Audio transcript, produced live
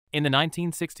In the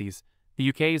 1960s, the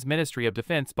UK's Ministry of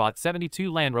Defence bought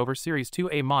 72 Land Rover Series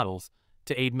 2A models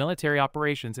to aid military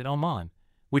operations in Oman,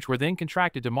 which were then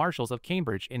contracted to Marshals of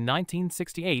Cambridge in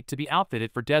 1968 to be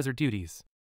outfitted for desert duties.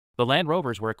 The Land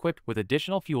Rovers were equipped with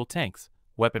additional fuel tanks,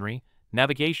 weaponry,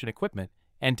 navigation equipment,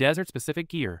 and desert-specific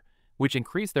gear, which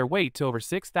increased their weight to over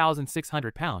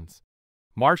 6,600 pounds.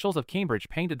 Marshals of Cambridge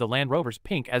painted the Land Rovers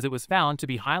pink as it was found to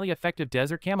be highly effective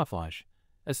desert camouflage,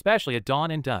 especially at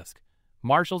dawn and dusk.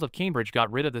 Marshals of Cambridge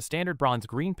got rid of the standard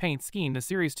bronze-green paint scheme the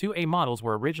Series 2A models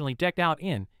were originally decked out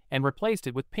in and replaced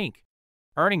it with pink,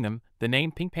 earning them the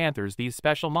name Pink Panthers. These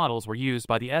special models were used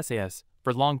by the SAS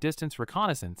for long-distance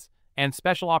reconnaissance and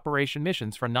special operation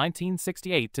missions from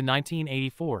 1968 to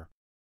 1984.